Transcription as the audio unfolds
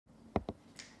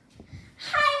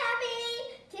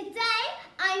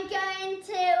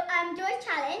going to Joy's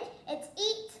challenge. It's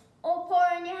eat or pour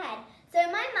on your head. So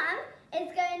my mum is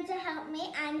going to help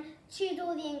me and choose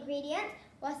all the ingredients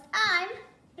whilst I'm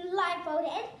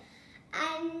blindfolded,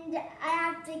 and I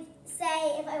have to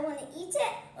say if I want to eat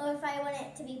it or if I want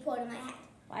it to be poured on my head.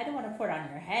 Well, I don't want to pour it on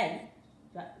your head.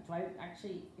 Do I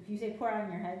actually, if you say pour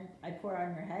on your head, I pour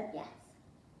on your head? Yes.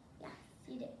 Yes,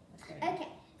 you do. Okay,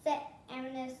 so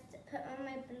I'm going to put on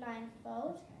my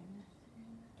blindfold.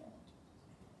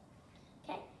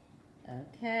 Okay.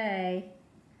 Okay.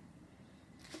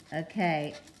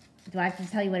 Okay. Do I have to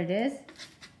tell you what it is?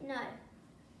 No.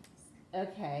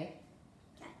 Okay.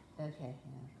 Okay. Okay.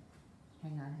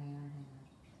 Hang on.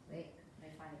 Wait, let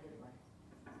me find a good one.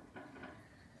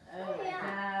 Oh my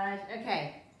gosh. Okay.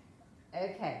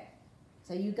 Okay.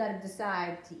 So you got to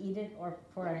decide to eat it or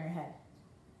pour it on your head.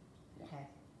 Okay.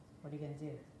 What are you going to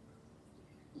do?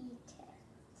 Eat it.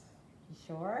 You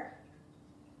sure?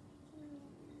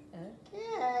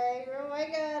 Okay. Oh my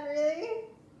God, really?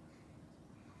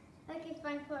 Okay,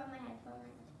 fine, pour it on my head,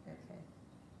 Okay.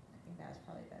 I think that was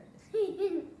probably better to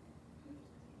see.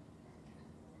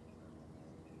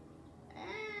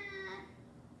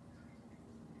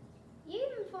 You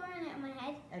even pouring it on my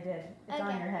head? I did. It's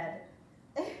on your head.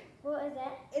 What is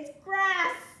it? It's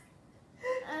grass!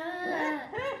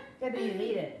 Good that you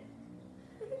eat it.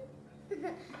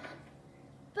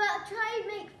 But try and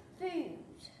make food.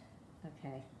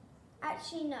 Okay.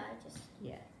 Actually, no, just...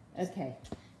 Yeah. Okay.